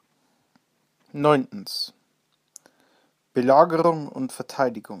Neuntens. Belagerung und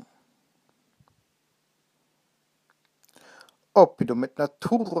Verteidigung. Oppidum et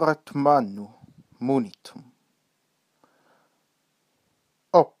natura et manu munitum.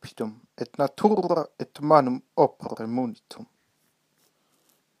 Oppidum et natura et manum opere munitum.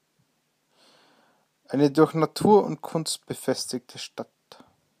 Eine durch Natur und Kunst befestigte Stadt.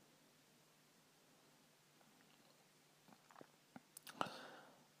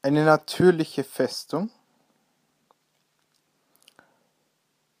 Eine natürliche Festung.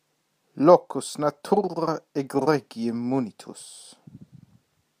 Locus natura egregium munitus.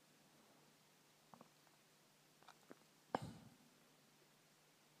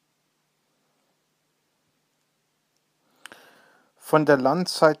 Von der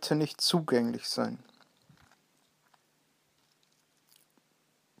Landseite nicht zugänglich sein.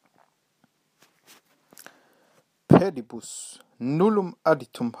 Pedibus nullum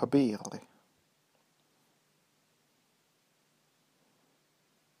additum habere.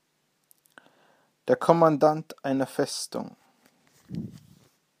 Der Kommandant einer Festung.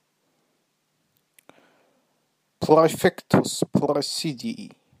 Praefectus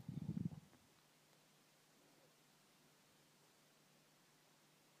praesidii.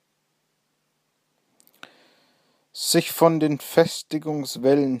 Sich von den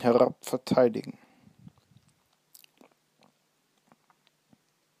Festigungswellen herab verteidigen.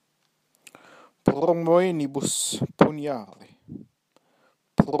 Promoenibus puniare.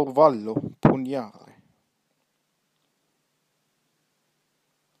 Pro vallo puniare.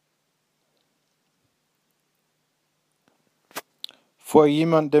 Vor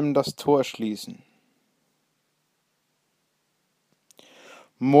jemandem das Tor schließen.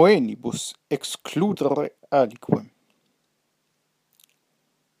 Moenibus excludere aliquem.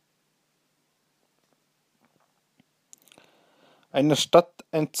 Einer Stadt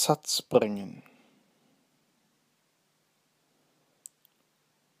Entsatz bringen.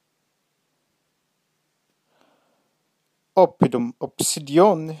 Oppidum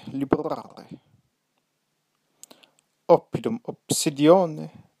obsidione liberare. Oppidum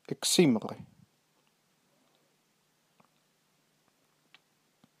obsidione eximere.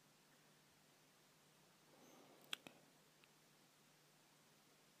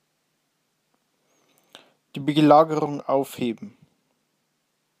 Die Belagerung aufheben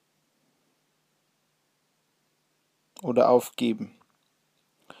oder aufgeben.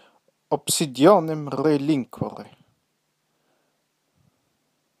 Obsidionem relinquere.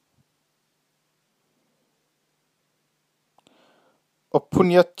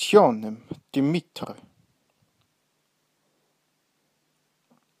 Oppugnationem dimitere.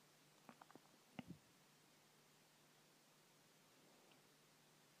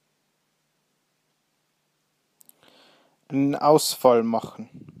 Einen Ausfall machen.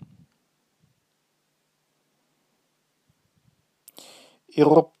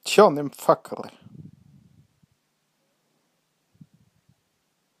 Eruptionem facere.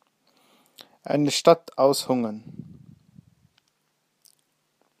 Eine Stadt aushungern.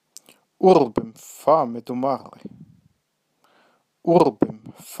 Urbem fame domare.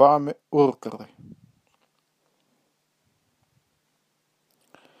 Urbem fame urgere.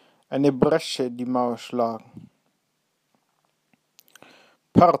 Eine Bresche die Mauer schlagen.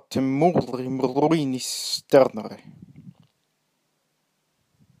 Partem murim ruinis sternere.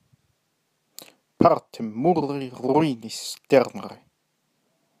 Partem muri ruinis sternere.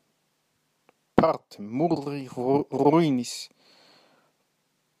 Partem muri ruinis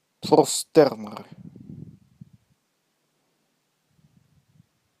prosternere.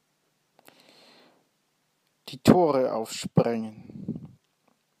 Die Tore aufsprengen.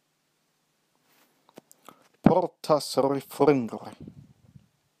 Portas refringere.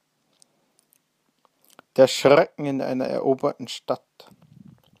 Der Schrecken in einer eroberten Stadt.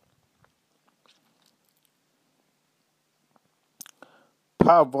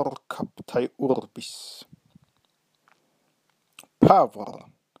 Pavor captae urbis.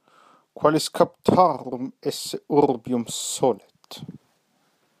 Pavor, qualis captarum esse urbium solet.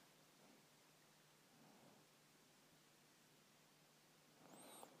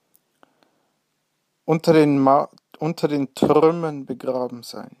 Unter den Trümmern begraben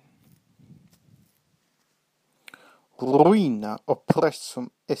sein. Ruina oppressum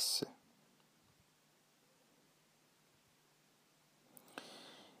esse.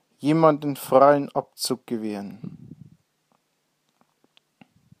 Jemanden freien Abzug gewähren.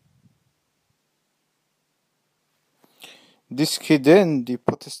 Discedendi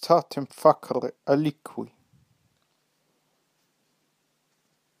potestatem facere aliqui.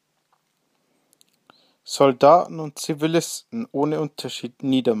 Soldaten und Zivilisten ohne Unterschied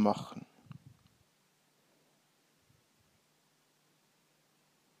niedermachen.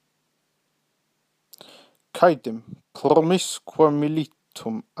 caedem promisqua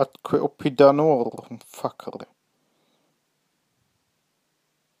militum atque oppidanorum facere.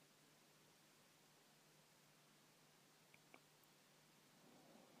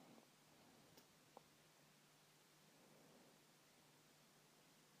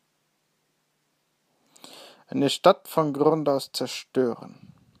 Eine Stadt von Grund aus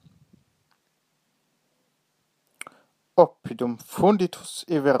zerstören. Oppidum funditus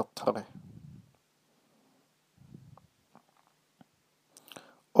evertare.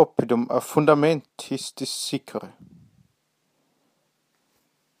 Oppidum a fundamentis dissicere.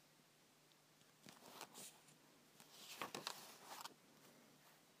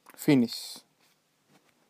 Finis.